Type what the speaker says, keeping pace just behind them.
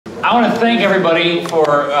I want to thank everybody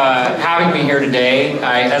for having me here today.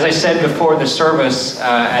 As I said before the service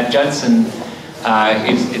at Judson,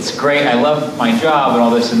 it's great. I love my job and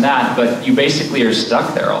all this and that, but you basically are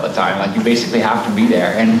stuck there all the time. Like, you basically have to be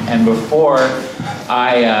there. And before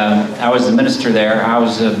I was the minister there, I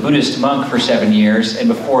was a Buddhist monk for 7 years, and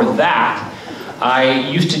before that, I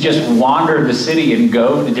used to just wander the city and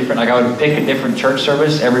go to different, like I would pick a different church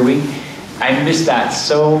service every week. I miss that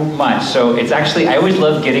so much. So it's actually, I always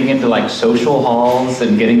love getting into like social halls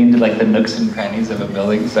and getting into like the nooks and crannies of a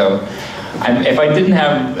building. So if I didn't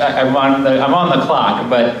have, I'm on the clock,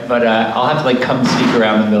 but I'll have to like come sneak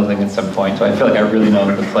around the building at some point. So I feel like I really know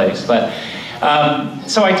the place. But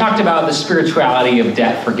so I talked about the spirituality of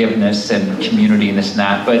debt forgiveness and community and this and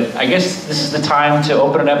that. But I guess this is the time to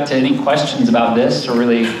open it up to any questions about this, or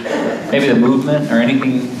really maybe the movement or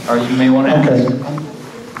anything, or you may want to ask. Okay.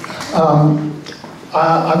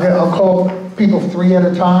 I'll call people 3 at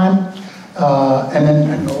a time, and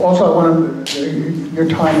then also I want to, your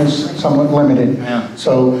time is somewhat limited. Yeah.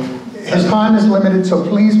 So his time is limited, so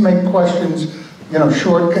please make questions, you know,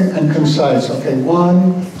 short and concise. Okay,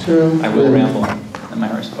 1, 2, 3. I will ramble in my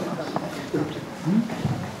response.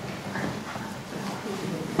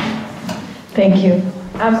 Thank you.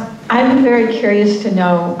 I'm very curious to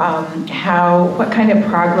know what kind of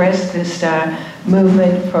progress this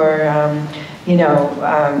movement for,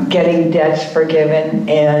 getting debts forgiven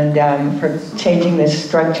and for changing this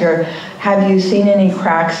structure. Have you seen any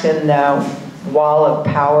cracks in the wall of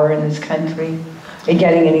power in this country? Are you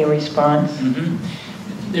getting any response?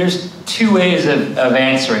 Mm-hmm. There's 2 ways of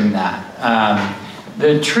answering that.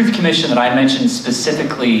 The Truth Commission that I mentioned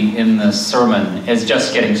specifically in the sermon is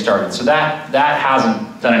just getting started. So that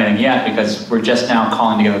hasn't done anything yet, because we're just now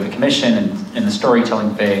calling together the commission and in the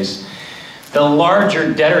storytelling phase. The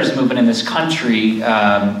larger debtors movement in this country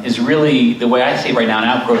is really, the way I see it right now, an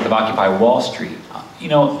outgrowth of Occupy Wall Street.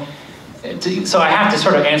 So I have to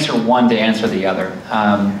sort of answer one to answer the other.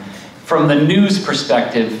 From the news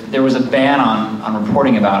perspective, there was a ban on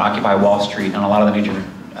reporting about Occupy Wall Street on a lot of the major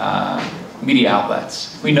media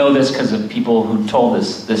outlets. We know this because of people who told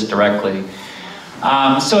us this directly.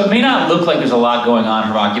 So it may not look like there's a lot going on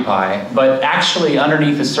from Occupy, but actually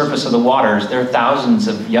underneath the surface of the waters, there are thousands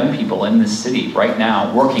of young people in this city right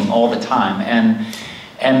now working all the time.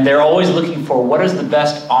 And they're always looking for what is the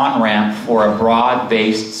best on-ramp for a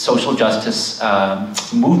broad-based social justice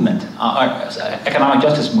movement, economic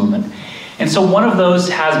justice movement. And so one of those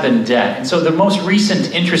has been debt. And so the most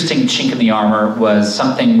recent interesting chink in the armor was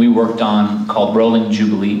something we worked on called Rolling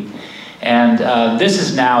Jubilee. And this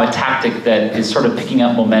is now a tactic that is sort of picking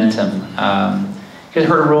up momentum. You guys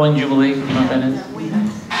heard of Rolling Jubilee? You know what that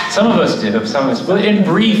is? Some of us do, some of us. Well, in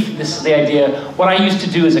brief, this is the idea. What I used to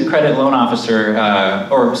do as a credit loan officer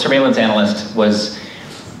or surveillance analyst was,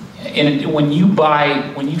 when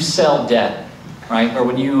you sell debt, right? Or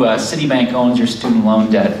when Citibank owns your student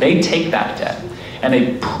loan debt, they take that debt and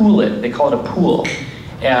they pool it. They call it a pool,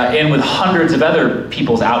 in with hundreds of other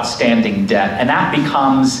people's outstanding debt, and that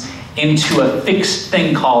becomes into a fixed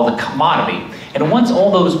thing called a commodity. And once all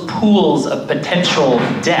those pools of potential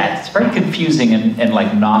debt, it's very confusing and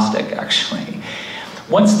like Gnostic actually.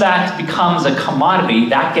 Once that becomes a commodity,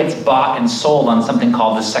 that gets bought and sold on something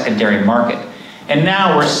called the secondary market. And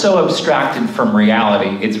now we're so abstracted from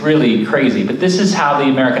reality, it's really crazy. But this is how the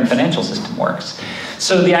American financial system works.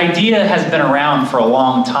 So the idea has been around for a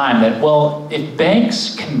long time that, well, if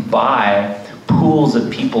banks can buy pools of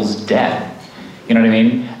people's debt, you know what I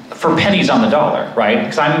mean, for pennies on the dollar, right?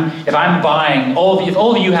 Because if I'm buying, if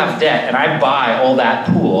all of you have debt and I buy all that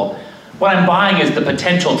pool, what I'm buying is the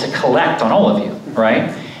potential to collect on all of you,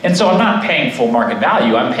 right? And so I'm not paying full market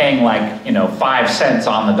value. I'm paying like, 5 cents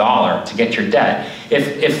on the dollar to get your debt.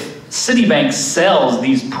 If Citibank sells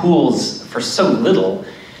these pools for so little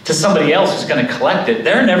to somebody else who's going to collect it,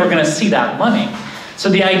 they're never going to see that money. So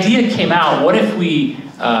the idea came out, what if we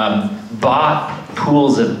bought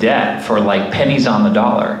pools of debt for like pennies on the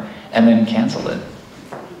dollar and then canceled it?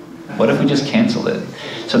 What if we just canceled it?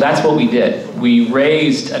 So that's what we did. We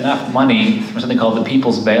raised enough money for something called the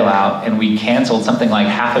People's Bailout, and we canceled something like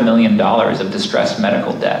 $500,000 of distressed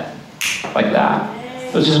medical debt. Like that.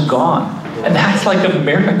 It was just gone. And that's like a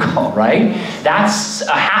miracle, right? That's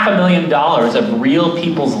 $500,000 of real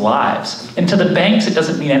people's lives. And to the banks, it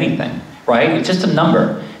doesn't mean anything, right? It's just a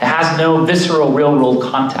number. It has no visceral, real-world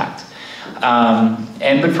contact.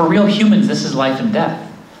 But for real humans, this is life and death.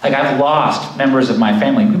 Like, I've lost members of my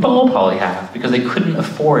family, we all probably have, because they couldn't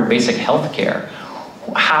afford basic health care.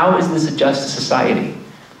 How is this a just society?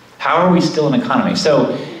 How are we still an economy?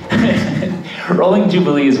 So Rolling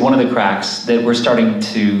Jubilee is one of the cracks that we're starting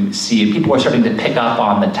to see. People are starting to pick up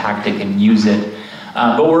on the tactic and use it.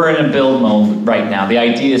 But we're in a build mode right now. The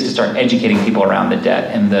idea is to start educating people around the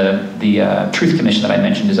debt, and the Truth Commission that I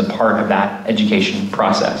mentioned is a part of that education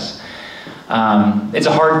process. It's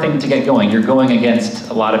a hard thing to get going. You're going against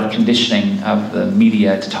a lot of conditioning of the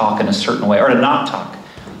media to talk in a certain way, or to not talk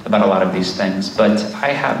about a lot of these things. But I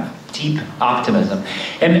have deep optimism.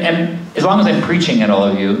 And as long as I'm preaching at all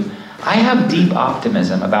of you, I have deep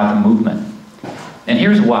optimism about the movement. And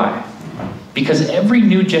here's why. Because every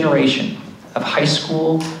new generation of high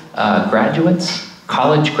school graduates,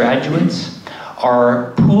 college graduates,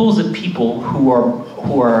 are pools of people who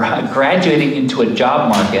are graduating into a job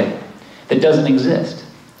market that doesn't exist,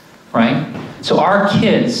 right? So our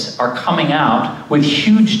kids are coming out with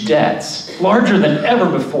huge debts, larger than ever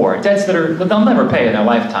before, debts that they'll never pay in their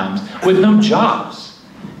lifetimes, with no jobs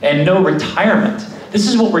and no retirement. This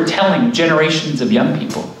is what we're telling generations of young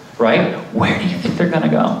people, right? Where do you think they're gonna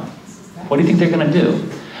go? What do you think they're gonna do?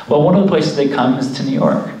 Well, one of the places they come is to New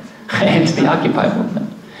York, and to the Occupy movement.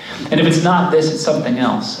 And if it's not this, it's something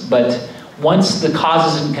else. But once the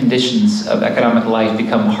causes and conditions of economic life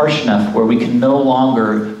become harsh enough where we can no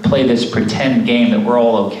longer play this pretend game that we're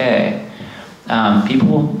all okay, people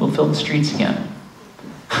will fill the streets again.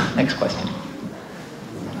 Next question.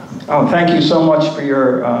 Oh, thank you so much for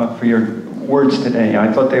your words today.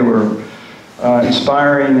 I thought they were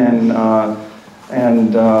inspiring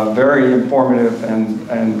and very informative,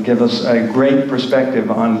 and give us a great perspective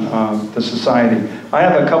on the society. I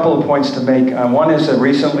have a couple of points to make. One is that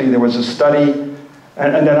recently there was a study,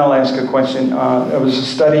 and then I'll ask a question. There was a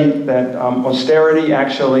study that austerity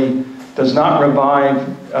actually does not revive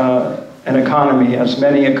an economy, as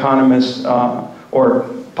many economists or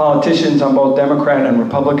politicians on both Democrat and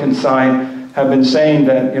Republican side have been saying,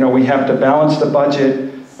 that we have to balance the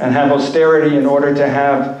budget and have austerity in order to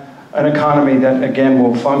have an economy that, again,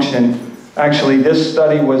 will function. Actually, this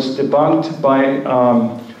study was debunked by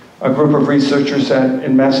a group of researchers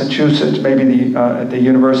in Massachusetts, maybe at the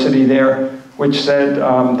university there, which said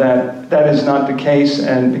that is not the case,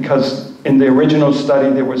 and because in the original study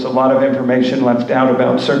there was a lot of information left out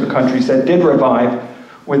about certain countries that did revive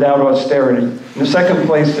without austerity. In the second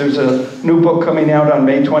place, there's a new book coming out on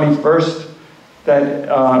May 21st that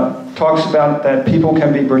talks about that people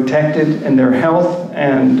can be protected in their health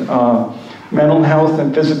and mental health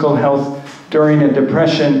and physical health during a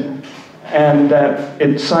depression, and that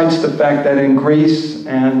it cites the fact that in Greece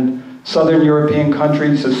and Southern European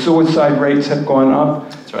countries, the suicide rates have gone up.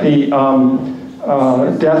 That's right.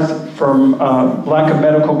 The death from lack of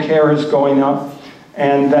medical care is going up,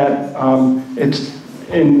 and that it's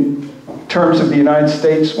in terms of the United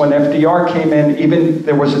States, when FDR came in, even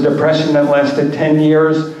there was a depression that lasted 10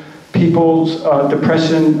 years. People's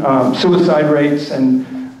depression, suicide rates, and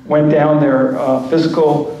went down. Their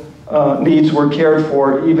physical needs were cared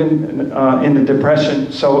for, even in the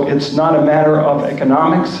depression. So it's not a matter of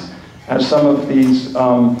economics, as some of these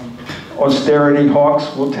austerity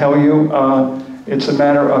hawks will tell you. It's a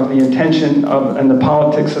matter of the intention and the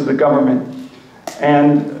politics of the government.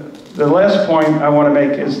 And the last point I want to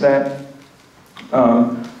make is that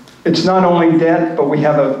it's not only debt, but we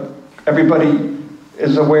have everybody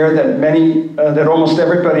is aware that that almost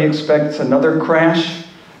everybody expects another crash.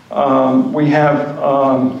 We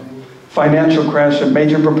have financial crash of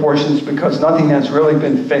major proportions because nothing has really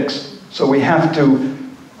been fixed. So we have to,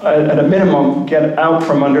 at a minimum, get out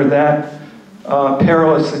from under that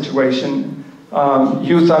perilous situation.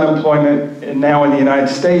 Youth unemployment now in the United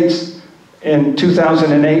States, in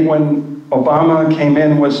 2008 when Obama came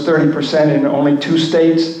in, was 30% in only 2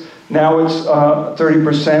 states. Now it's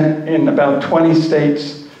 30% in about 20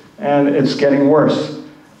 states, and it's getting worse.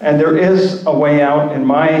 And there is a way out, in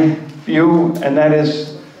my view, and that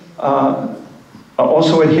is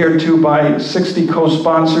also adhered to by 60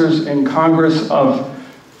 co-sponsors in Congress of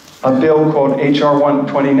a bill called H.R.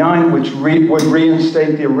 129, which would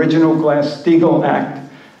reinstate the original Glass-Steagall Act.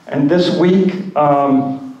 And this week,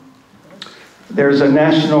 there's a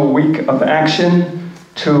National Week of Action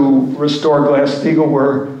to restore Glass-Steagall,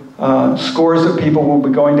 where scores of people will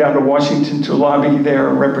be going down to Washington to lobby their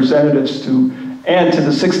representatives to add to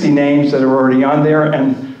the 60 names that are already on there,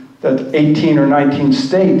 and the 18 or 19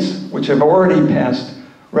 states which have already passed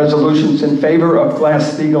resolutions in favor of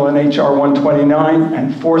Glass-Steagall and H.R. 129,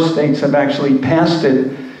 and 4 states have actually passed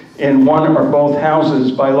it in one or both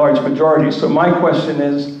houses by large majorities. So my question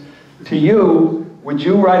is to you, would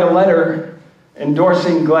you write a letter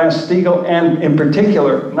endorsing Glass-Steagall, and in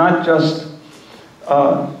particular, not just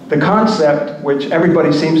the concept, which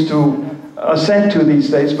everybody seems to assent to these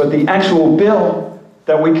days, but the actual bill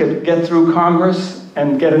that we could get through Congress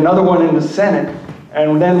and get another one in the Senate,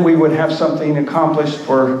 and then we would have something accomplished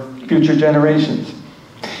for future generations?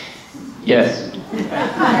 Yes.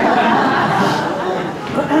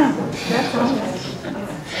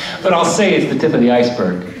 But I'll say it's the tip of the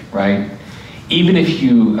iceberg, right? Even if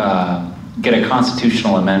you get a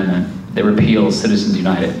constitutional amendment that repeals Citizens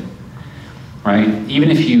United, right? Even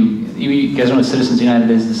if you guys know what Citizens United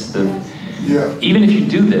is? This is the, even if you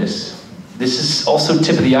do this, this is also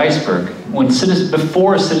tip of the iceberg.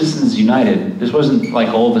 Before Citizens United, this wasn't like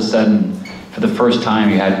all of a sudden, for the first time,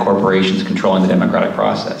 you had corporations controlling the democratic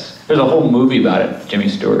process. There's a whole movie about it, Jimmy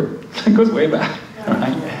Stewart. It goes way back,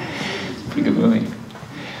 right? It's a pretty good movie.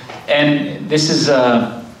 And this is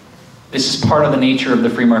part of the nature of the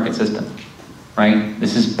free market system, right?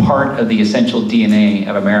 This is part of the essential DNA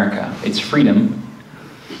of America. It's freedom,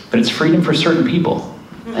 but it's freedom for certain people.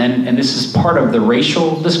 And this is part of the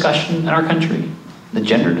racial discussion in our country, the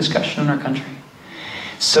gender discussion in our country.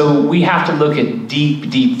 So we have to look at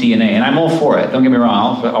deep, deep DNA, and I'm all for it. Don't get me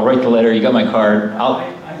wrong. I'll write the letter. You got my card.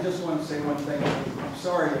 I just want to say one thing. I'm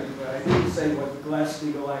sorry, but I didn't say what the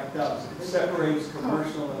Glass-Steagall Act does. It separates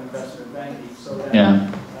commercial and investment banking so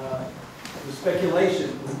that the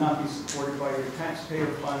speculation would not be supported by your taxpayer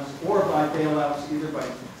funds or by bailouts, either by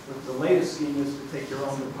the latest scheme is to take your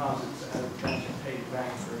own deposits as a pension paid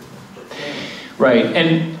back for payment. Right,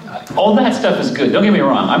 and all that stuff is good. Don't get me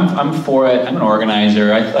wrong, I'm for it. I'm an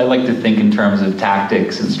organizer. I like to think in terms of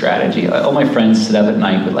tactics and strategy. All my friends sit up at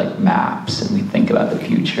night with like maps and we think about the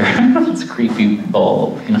future. It's a creepy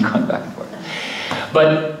bulb, going back and forth.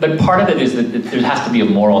 But part of it is that there has to be a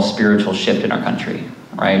moral, spiritual shift in our country,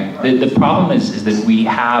 right? The problem is that we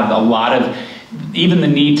have a lot of, even the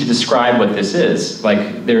need to describe what this is,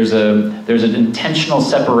 like there's an intentional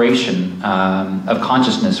separation of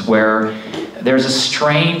consciousness where there's a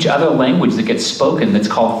strange other language that gets spoken that's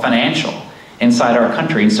called financial inside our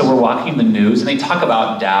country. And so we're watching the news and they talk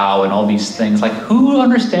about Dow and all these things. Like, who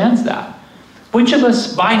understands that? Which of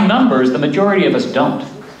us, by numbers, the majority of us don't,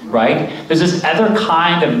 right? There's this other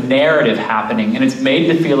kind of narrative happening and it's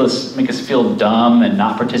made to make us feel dumb and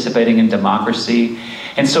not participating in democracy.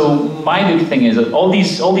 And so my big thing is that all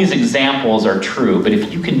these examples are true, but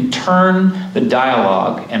if you can turn the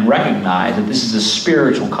dialogue and recognize that this is a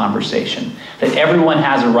spiritual conversation that everyone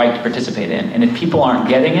has a right to participate in, and if people aren't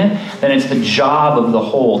getting it, then it's the job of the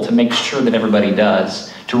whole to make sure that everybody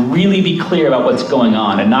does, to really be clear about what's going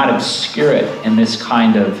on and not obscure it in this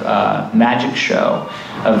kind of magic show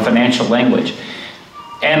of financial language.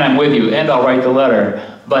 And I'm with you, and I'll write the letter.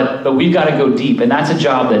 But we've got to go deep, and that's a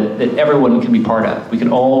job that everyone can be part of. We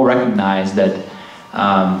can all recognize that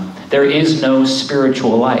there is no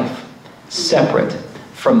spiritual life separate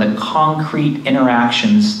from the concrete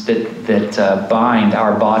interactions that bind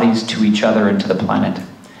our bodies to each other and to the planet.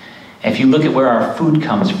 If you look at where our food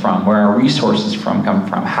comes from, where our resources come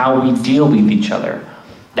from, how we deal with each other,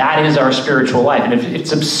 that is our spiritual life. And if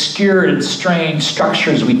it's obscured and strange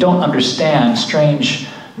structures we don't understand, strange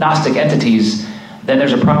Gnostic entities, then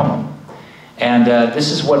there's a problem. And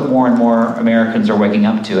this is what more and more Americans are waking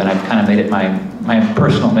up to, and I've kind of made it my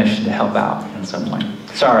personal mission to help out in some way.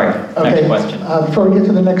 Sorry, next question. Before we get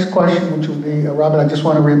to the next question, which will be, Robin, I just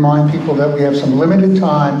want to remind people that we have some limited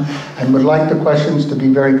time and would like the questions to be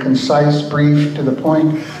very concise, brief, to the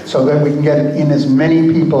point, so that we can get it in as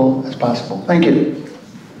many people as possible. Thank you.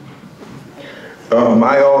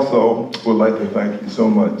 I also would like to thank you so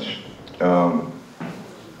much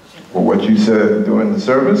for what you said during the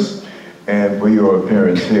service and for your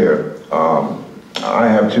appearance here. I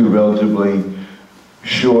have two relatively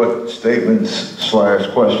short statements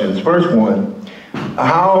 / questions. First one,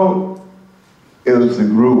 how is the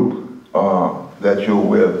group that you're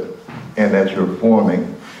with and that you're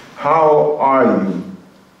forming, how are you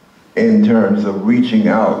in terms of reaching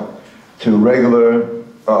out to regular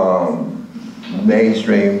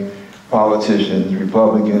mainstream politicians,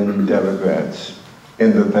 Republicans, Democrats,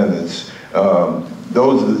 independents?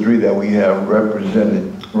 Those are the three that we have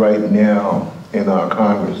represented right now in our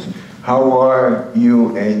Congress. How are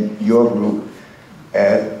you and your group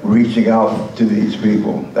at reaching out to these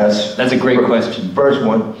people? That's a great question. First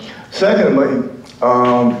one. Secondly,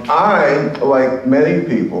 I, like many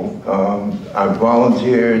people, I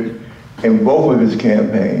volunteered in both of his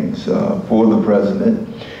campaigns for the president.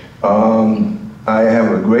 I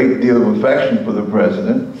have a great deal of affection for the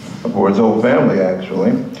president, for his whole family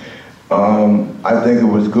actually. I think it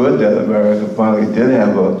was good that America finally did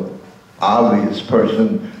have an obvious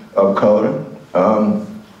person of color.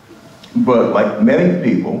 But like many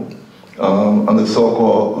people on the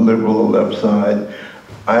so-called liberal or left side,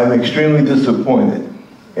 I am extremely disappointed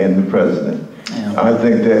in the president. Yeah. I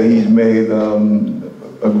think that he's made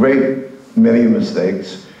a great many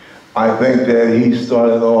mistakes. I think that he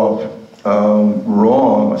started off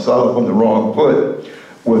wrong, started off on the wrong foot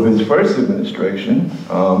with his first administration,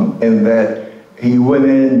 in that he went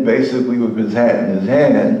in basically with his hat in his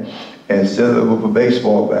hand instead of with a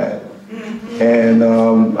baseball bat. And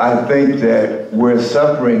I think that we're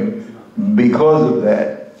suffering because of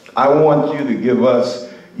that. I want you to give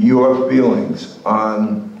us your feelings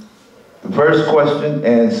on the first question,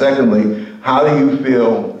 and secondly, how do you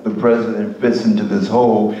feel the president fits into this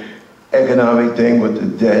whole economic thing with the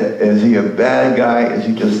debt? Is he a bad guy? Is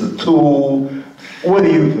he just a tool? What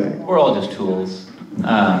do you think? We're all just tools.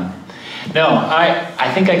 No,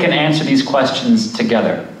 I think I can answer these questions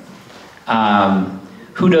together.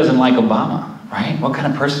 Who doesn't like Obama, right? What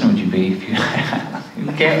kind of person would you be if you,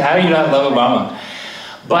 how do you not love Obama?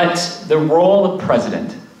 But the role of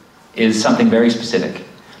president is something very specific.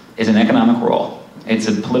 It's an economic role. It's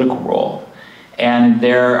a political role. And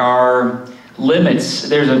there are limits.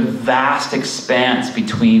 There's a vast expanse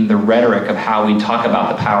between the rhetoric of how we talk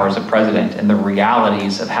about the powers of president and the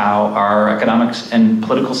realities of how our economics and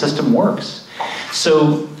political system works.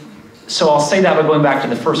 So I'll say that by going back to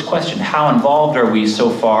the first question, how involved are we so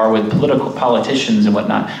far with politicians and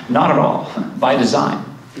whatnot? Not at all, by design,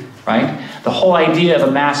 right? The whole idea of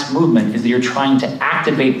a mass movement is that you're trying to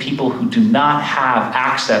activate people who do not have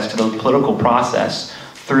access to the political process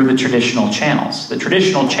through the traditional channels. The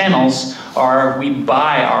traditional channels are we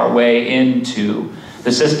buy our way into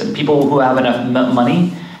the system. People who have enough money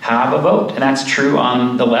have a vote, and that's true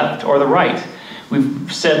on the left or the right.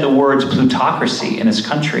 We've said the words plutocracy in this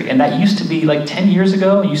country, and that used to be like 10 years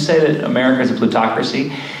ago. You say that America is a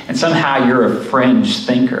plutocracy, and somehow you're a fringe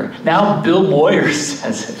thinker. Now Bill Moyer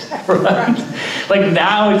says it, right? Like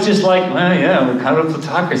now it's just like, well, yeah, we're kind of a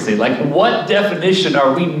plutocracy. Like what definition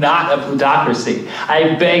are we not a plutocracy?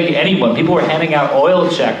 I beg anyone. People were handing out oil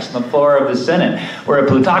checks on the floor of the Senate. We're a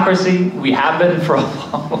plutocracy. We have been for a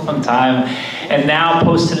long, long time. And now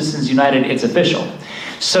post-Citizens United, it's official.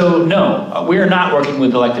 So no, we're not working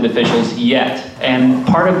with elected officials yet, and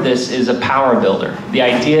part of this is a power builder. The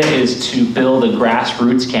idea is to build a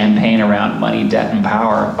grassroots campaign around money, debt, and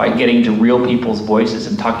power by getting to real people's voices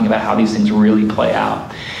and talking about how these things really play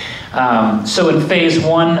out. So in phase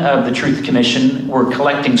one of the Truth Commission, we're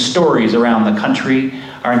collecting stories around the country.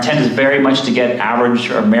 Our intent is very much to get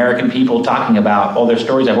average American people talking about all their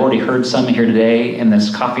stories. I've already heard some here today in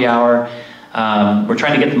this coffee hour. We're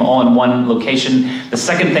trying to get them all in one location. The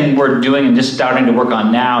second thing we're doing and just starting to work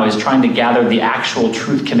on now is trying to gather the actual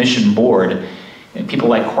Truth Commission board. And people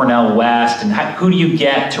like Cornel West, and who do you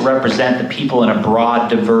get to represent the people in a broad,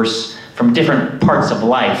 diverse, from different parts of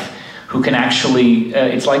life, who can actually,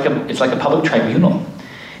 it's like a public tribunal.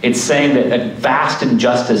 It's saying that a vast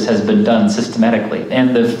injustice has been done systematically.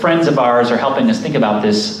 And the friends of ours are helping us think about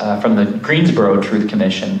this from the Greensboro Truth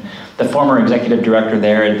Commission. The former executive director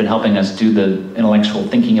there had been helping us do the intellectual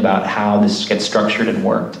thinking about how this gets structured and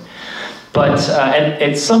worked. But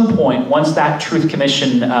at some point, once that Truth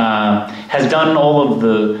Commission has done all of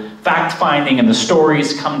the fact-finding and the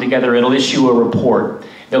stories come together, it'll issue a report.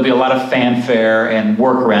 There'll be a lot of fanfare and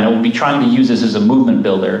work around it. We'll be trying to use this as a movement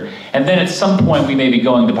builder. And then at some point, we may be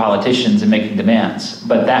going to politicians and making demands.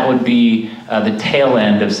 But that would be the tail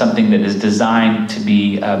end of something that is designed to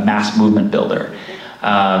be a mass movement builder.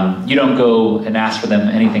 You don't go and ask for them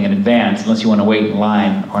anything in advance unless you want to wait in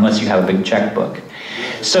line or unless you have a big checkbook.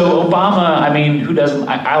 So Obama, I mean, who doesn't?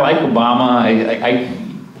 I like Obama.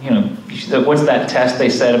 You know, what's that test they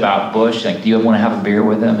said about Bush? Like, do you want to have a beer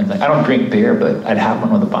with him? And like, I don't drink beer, but I'd have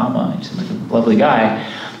one with Obama. He seems like a lovely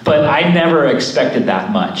guy. But I never expected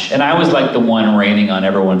that much. And I was like the one raining on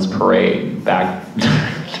everyone's parade back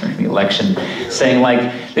during the election, saying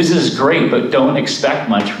like, this is great, but don't expect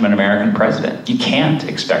much from an American president. You can't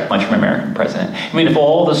expect much from an American president. I mean, if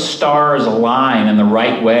all the stars align in the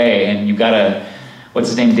right way, and you've got a, what's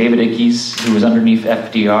his name, David Ickes, who was underneath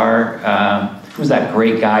FDR, who's that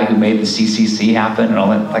great guy who made the CCC happen and all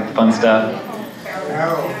that like fun stuff?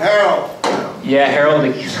 Harold. Yeah, Harold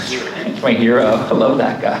Ickes, that's right. He's my hero. I love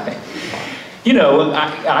that guy. You know,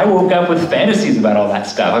 I woke up with fantasies about all that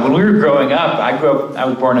stuff. Like when we were growing up, I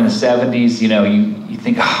was born in the 70s, you know, you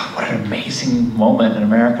think, oh, what an amazing moment in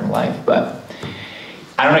American life. But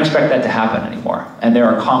I don't expect that to happen anymore. And there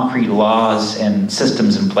are concrete laws and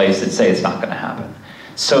systems in place that say it's not going to happen.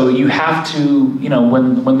 So you have to, you know,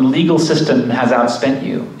 when the legal system has outspent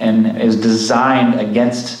you and is designed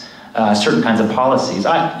against certain kinds of policies.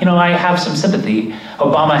 I have some sympathy.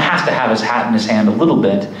 Obama has to have his hat in his hand a little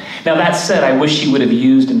bit. Now that said, I wish he would have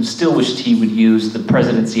used, and still wished he would use, the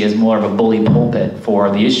presidency as more of a bully pulpit for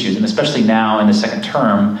the issues, and especially now in the second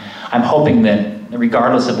term, I'm hoping that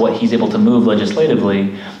regardless of what he's able to move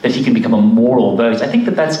legislatively, that he can become a moral voice. I think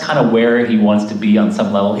that that's kind of where he wants to be on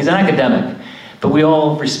some level. He's an academic, but we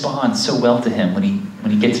all respond so well to him when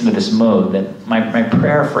he gets into this mode that my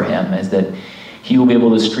prayer for him is that he will be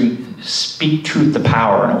able to speak truth to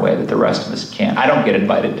power in a way that the rest of us can't. I don't get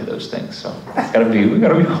invited to those things, so we gotta be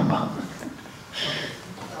Obama.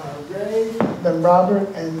 Ray, then Robert,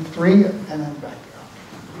 and 3, and then back.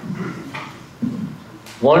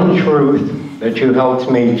 One truth that you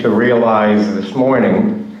helped me to realize this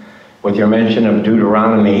morning with your mention of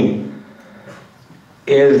Deuteronomy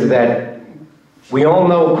is that we all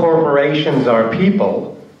know corporations are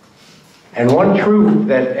people, and one truth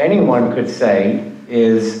that anyone could say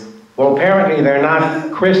is, well, apparently they're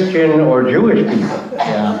not Christian or Jewish people.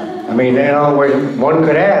 Yeah. I mean, in other words, one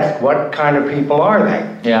could ask, what kind of people are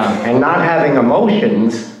they? Yeah. And not having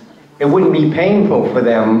emotions, it wouldn't be painful for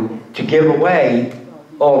them to give away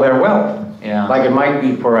all their wealth, like it might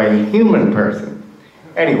be for a human person.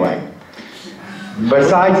 Anyway,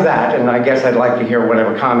 besides that, and I guess I'd like to hear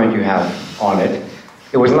whatever comment you have on it,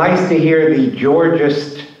 it was nice to hear the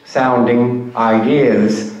Georgist-sounding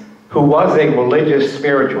ideas, who was a religious,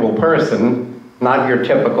 spiritual person, not your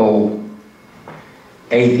typical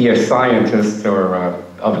atheist scientist or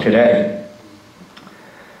of today.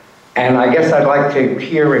 And I guess I'd like to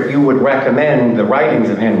hear if you would recommend the writings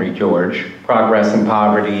of Henry George, Progress and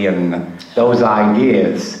Poverty, and those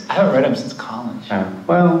ideas. I haven't read them since college.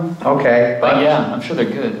 Well, okay. But yeah, I'm sure they're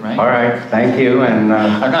good, right? All right, thank you. And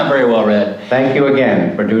I'm not very well read. Thank you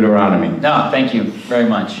again for Deuteronomy. No, thank you very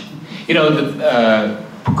much. You know,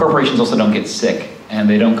 corporations also don't get sick, and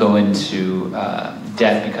they don't go into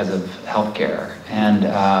debt because of healthcare. And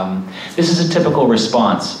this is a typical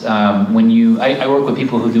response. I work with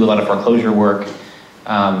people who do a lot of foreclosure work.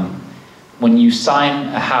 When you sign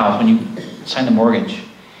a house, when you sign the mortgage,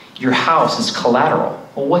 your house is collateral.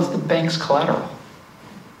 Well, what's the bank's collateral?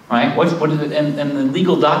 Right? And the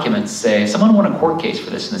legal documents say, someone won a court case for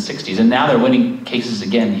this in the 60s, and now they're winning cases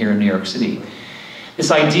again here in New York City.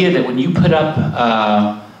 This idea that when you put up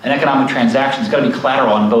an economic transaction, it's got to be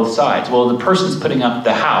collateral on both sides. Well, the person's putting up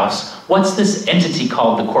the house. What's this entity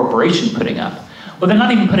called the corporation putting up? Well, they're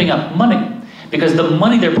not even putting up money, because the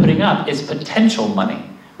money they're putting up is potential money,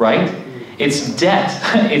 right? It's debt,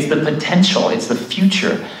 it's the potential, it's the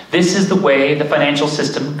future. This is the way the financial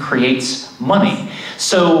system creates money.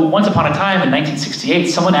 So once upon a time in 1968,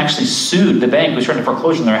 someone actually sued the bank who was trying to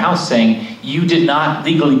foreclose on their house, saying, you did not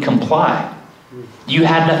legally comply. You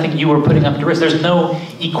had nothing you were putting up to risk. There's no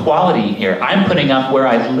equality here. I'm putting up where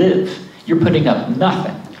I live. You're putting up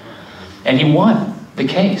nothing. And he won the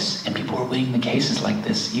case. And people are winning the cases like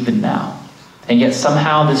this even now. And yet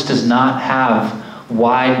somehow this does not have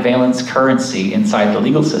wide valence currency inside the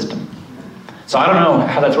legal system. So I don't know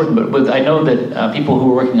how that's working, but I know that people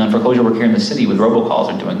who are working on foreclosure work here in the city with robocalls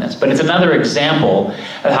are doing this. But it's another example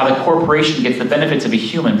of how the corporation gets the benefits of a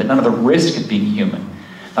human, but none of the risk of being human.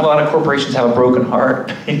 Not a lot of corporations have a broken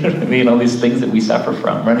heart. You know what I mean? All these things that we suffer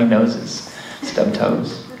from, running noses, stubbed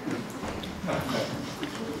toes.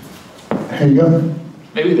 There you go.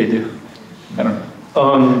 Maybe they do. I don't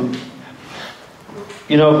know.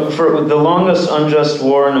 You know, for the longest unjust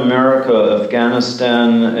war in America,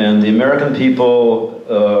 Afghanistan, and the American people,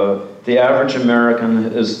 the average American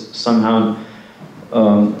is somehow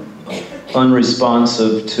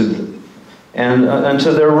unresponsive to and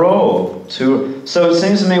to their role. So it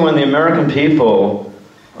seems to me when the American people,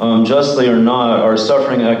 justly or not, are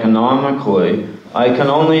suffering economically, I can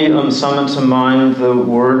only summon to mind the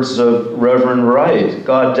words of Reverend Wright,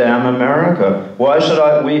 "God damn America." Why should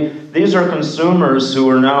these are consumers who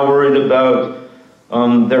are now worried about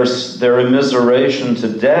their immiseration to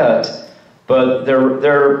debt, but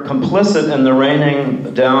they're complicit in the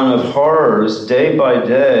raining down of horrors day by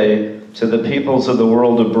day to the peoples of the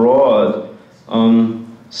world abroad.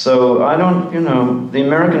 So I don't, the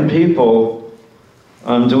American people,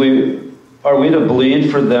 are we to bleed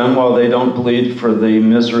for them while they don't bleed for the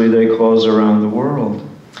misery they cause around the world?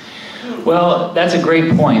 Well, that's a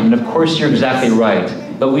great point, and of course you're exactly right.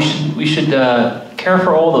 But we should care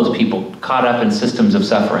for all those people caught up in systems of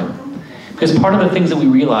suffering. Because part of the things that we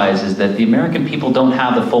realize is that the American people don't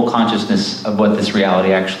have the full consciousness of what this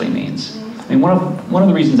reality actually means. I mean, one of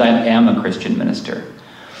the reasons I am a Christian minister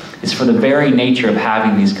is for the very nature of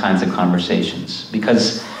having these kinds of conversations.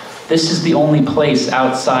 Because this is the only place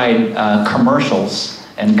outside commercials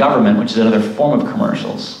and government, which is another form of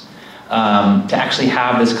commercials, to actually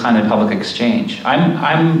have this kind of public exchange.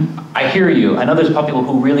 I hear you. I know there's people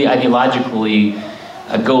who really ideologically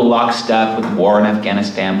go lockstep with the war in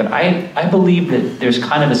Afghanistan, but I believe that there's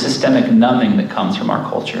kind of a systemic numbing that comes from our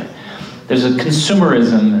culture. There's a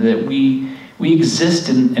consumerism that we exist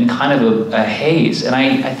in kind of a haze, and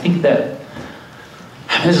I think that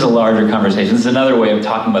this is a larger conversation. This is another way of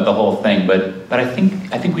talking about the whole thing, but I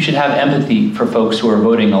think we should have empathy for folks who are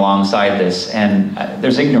voting alongside this, and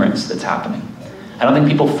there's ignorance that's happening. I don't think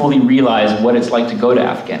people fully realize what it's like to go to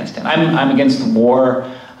Afghanistan. I'm against the war.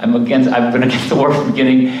 I've been against the war from the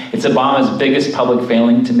beginning. It's Obama's biggest public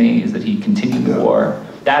failing to me, is that he continued the war.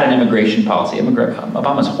 That and immigration policy.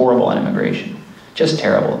 Obama's horrible on immigration. Just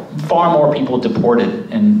terrible. Far more people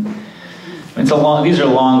deported, and these are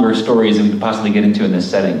longer stories that we could possibly get into in this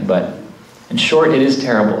setting, but in short, it is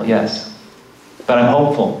terrible, yes. But I'm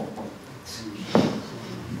hopeful.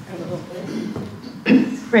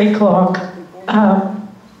 Ray Clark.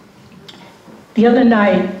 The other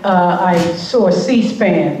night, I saw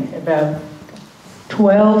C-SPAN about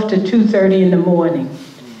 12 to 2:30 in the morning.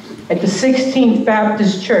 At the 16th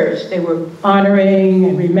Baptist Church, they were honoring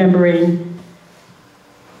and remembering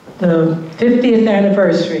the 50th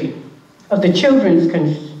anniversary of the Children's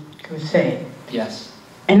Crusade. Yes.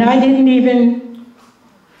 And I didn't even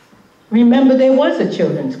remember there was a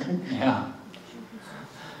Children's Crusade. Yeah.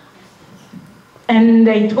 And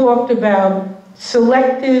they talked about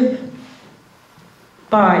selective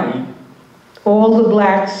buying. All the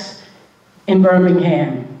blacks in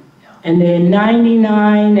Birmingham. And then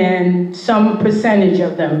 99 and some percentage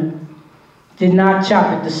of them did not shop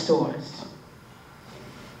at the stores.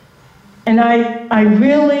 And I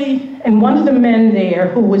really, and one of the men there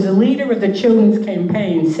who was a leader of the children's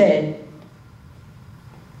campaign said,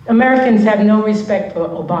 Americans have no respect for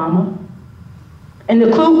Obama. And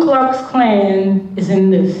the Ku Klux Klan is in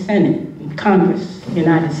the Senate, in Congress, the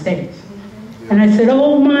United States. And I said,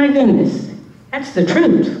 oh my goodness, that's the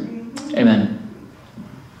truth. Amen.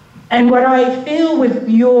 And what I feel with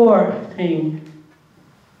your thing,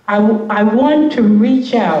 I want to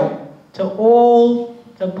reach out to all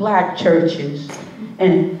the black churches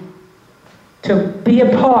and to be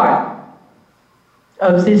a part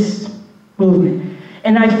of this movement.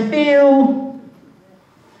 And I feel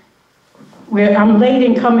where I'm late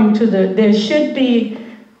in coming to there should be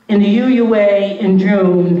in the UUA in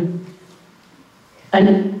June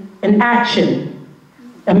an action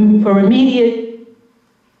for immediate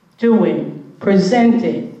doing,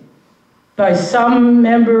 presented by some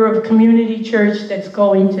member of community church that's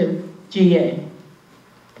going to GA.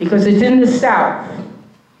 Because it's in the South,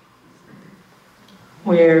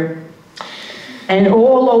 and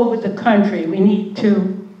all over the country, we need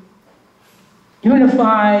to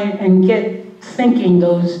unify and get thinking,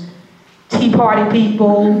 those Tea Party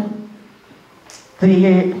people,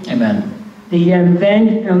 Amen. The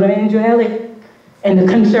evangelic and the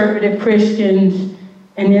conservative Christians.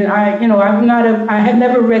 And then I have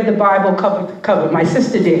never read the Bible cover to cover. My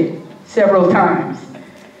sister did several times.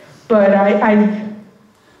 But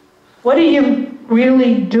what are you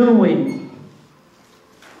really doing?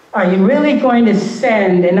 Are you really going to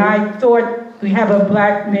send? And I thought we have a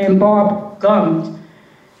black man, Bob Gums,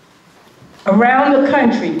 around the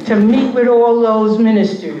country to meet with all those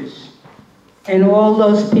ministers and all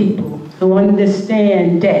those people who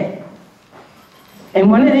understand debt. And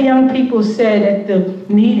one of the young people said at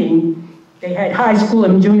the meeting, they had high school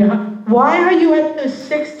and junior high, why are you at the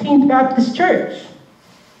 16th Baptist Church?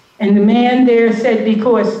 And the man there said,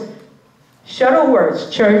 because Shuttleworth's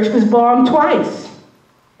church was bombed twice.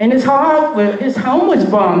 And his home was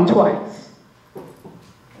bombed twice.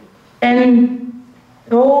 And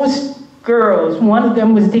those girls, one of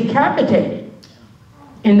them was decapitated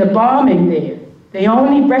in the bombing there. They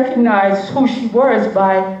only recognized who she was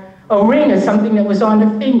by a ring or something that was on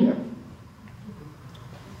her finger.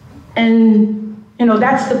 And,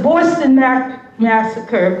 that's the Boston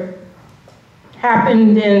massacre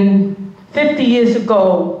happened 50 years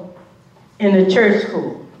ago in a church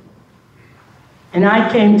school. And I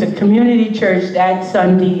came to community church that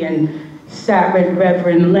Sunday and sat with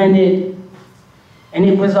Reverend Leonard, and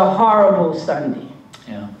it was a horrible Sunday.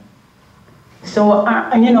 Yeah. So,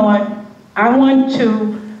 I want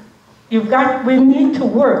to, we need to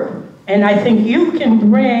work. And I think you can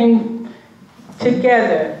bring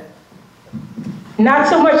together, not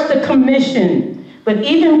so much the commission, but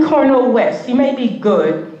even Cornel West. He may be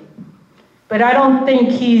good, but I don't think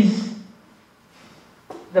he's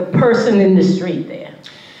the person in the street there.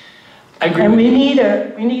 I agree. And we need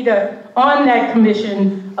on that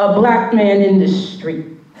commission, a black man in the street.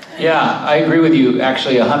 Yeah, I agree with you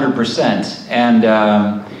actually 100%. And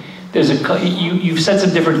you've said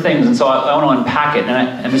some different things, and so I want to unpack it,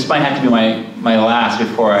 and this might have to be my last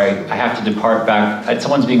before I have to depart back.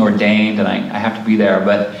 Someone's being ordained, and I have to be there,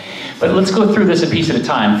 but let's go through this a piece at a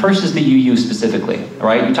time. First is the UU specifically,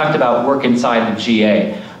 right? You talked about work inside the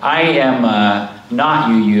GA. I am not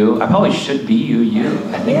UU. I probably should be UU.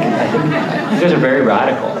 I think you guys are very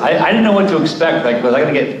radical. I didn't know what to expect. Like, was I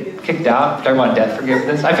going to get kicked out for talking about debt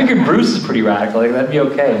forgiveness? I figured Bruce is pretty radical. Like, that'd be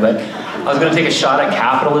okay, but I was going to take a shot at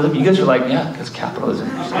capitalism. You guys are like, yeah, because capitalism.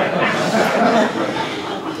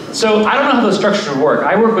 So I don't know how those structures would work.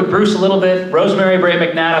 I work with Bruce a little bit. Rosemary Bray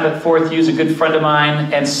McNabb up at Fourth U is a good friend of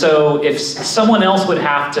mine. And so if someone else would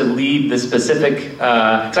have to lead the specific,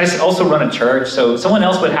 because I also run a church, so someone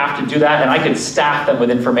else would have to do that, and I could staff them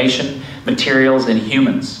with information, materials, and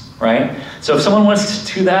humans, right? So if someone wants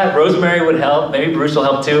to do that, Rosemary would help. Maybe Bruce will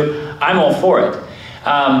help too. I'm all for it.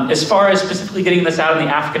 As far as specifically getting this out in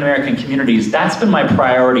the African American communities, that's been my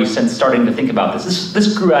priority since starting to think about this.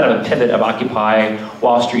 This grew out of a pivot of Occupy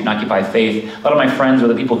Wall Street and Occupy Faith. A lot of my friends were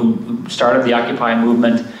the people who started the Occupy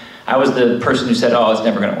movement. I was the person who said, oh, it's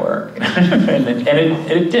never going to work. and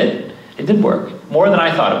it did. It did work, more than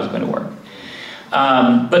I thought it was going to work.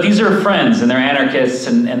 But these are friends, and they're anarchists,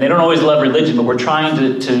 and they don't always love religion, but we're trying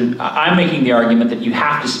I'm making the argument that you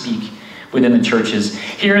have to speak within the churches.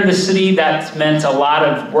 Here in the city, that's meant a lot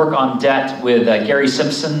of work on debt with Gary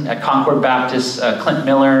Simpson at Concord Baptist, Clint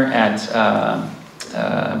Miller at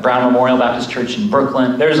Brown Memorial Baptist Church in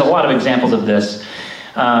Brooklyn. There's a lot of examples of this.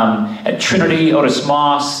 At Trinity, Otis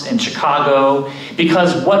Moss in Chicago,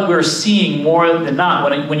 because what we're seeing more than not,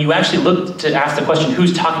 when you actually look to ask the question,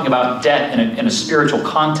 who's talking about debt in a spiritual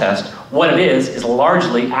context, what it is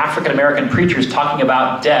largely African American preachers talking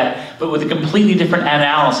about debt, but with a completely different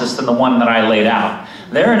analysis than the one that I laid out.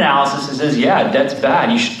 Their analysis is yeah, debt's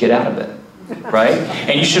bad, you should get out of it, right?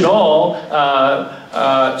 And you should all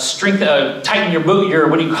tighten your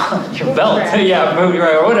what do you call it? Your belt. Yeah,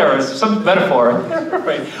 or whatever, some metaphor.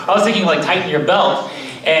 Right. I was thinking like tighten your belt,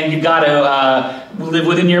 and you got to live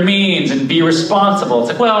within your means and be responsible. It's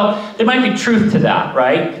like, well, there might be truth to that,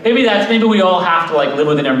 right? Maybe we all have to like live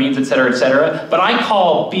within our means, et cetera, but I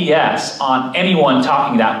call BS on anyone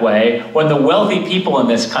talking that way when the wealthy people in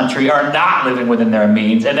this country are not living within their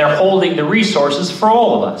means and they're holding the resources for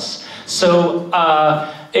all of us. So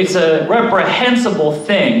it's a reprehensible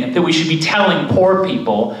thing that we should be telling poor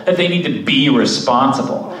people that they need to be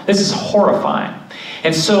responsible. This is horrifying.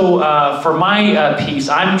 And so for my piece,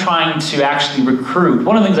 I'm trying to actually recruit.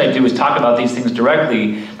 One of the things I do is talk about these things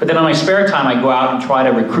directly, but then on my spare time, I go out and try to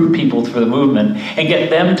recruit people for the movement and get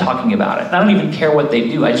them talking about it. And I don't even care what they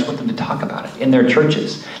do. I just want them to talk about it in their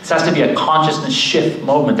churches. This has to be a consciousness shift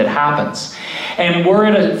moment that happens. And we're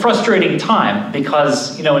at a frustrating time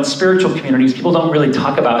because, you know, in spiritual communities, people don't really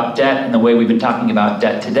talk about debt in the way we've been talking about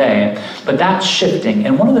debt today, but that's shifting.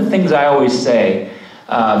 And one of the things I always say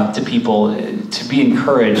to people to be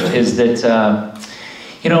encouraged is that,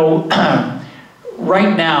 you know,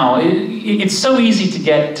 right now, it's so easy to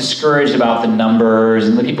get discouraged about the numbers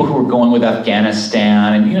and the people who are going with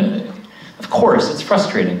Afghanistan. And, you know, of course, it's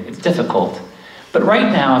frustrating. It's difficult. But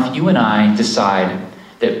right now, if you and I decide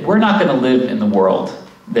that we're not going to live in the world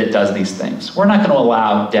that does these things, we're not going to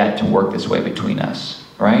allow debt to work this way between us,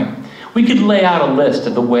 right? We could lay out a list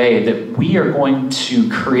of the way that we are going to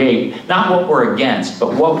create, not what we're against,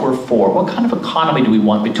 but what we're for. What kind of economy do we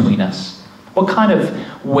want between us? What kind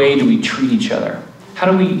of way do we treat each other?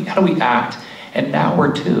 How do we act? And now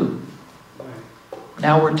we're two.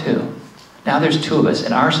 Now we're two. Now there's two of us,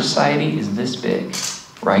 and our society is this big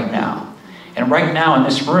right now. And right now in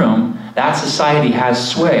this room, that society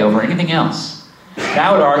has sway over anything else. And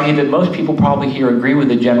I would argue that most people probably here agree with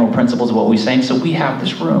the general principles of what we're saying, so we have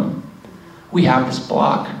this room. We have this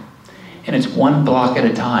block, and it's one block at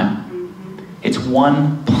a time. It's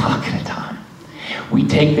one block at a time. We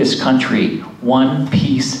take this country one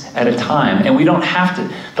piece at a time, and we don't have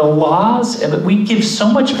to. The laws, and we give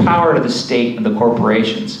so much power to the state and the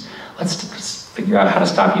corporations. Let's figure out how to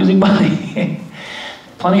stop using money.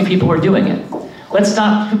 Plenty of people are doing it. Let's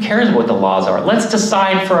not, who cares what the laws are? Let's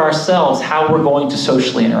decide for ourselves how we're going to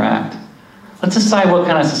socially interact. Let's decide what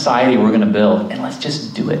kind of society we're going to build, and let's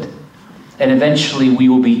just do it. And eventually we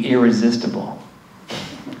will be irresistible.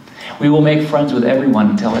 We will make friends with everyone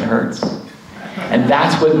until it hurts. And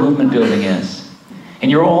that's what movement building is. And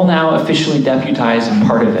you're all now officially deputized and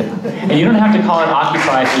part of it. And you don't have to call it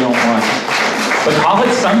Occupy if you don't want. But call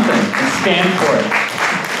it something and stand for it.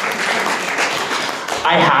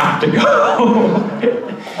 I have to go.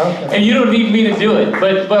 Okay. And you don't need me to do it.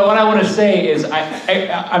 But what I want to say is,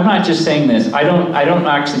 I'm not just saying this. I don't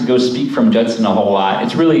actually go speak from Judson a whole lot.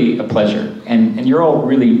 It's really a pleasure, and you're all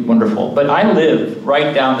really wonderful. But I live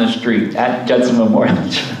right down the street at Judson Memorial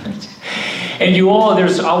Church. And you all,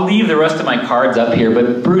 I'll leave the rest of my cards up here,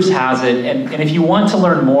 but Bruce has it. And if you want to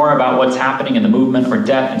learn more about what's happening in the movement or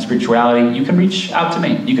death and spirituality, you can reach out to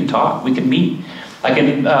me. You can talk. We can meet. I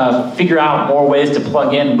can figure out more ways to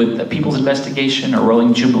plug in with the People's Investigation or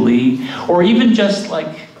Rolling Jubilee, or even just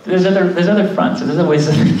like, there's other fronts, there's other ways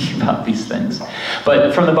of thinking about these things.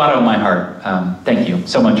 But from the bottom of my heart, thank you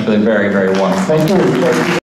so much for the very, very warm. Thank you.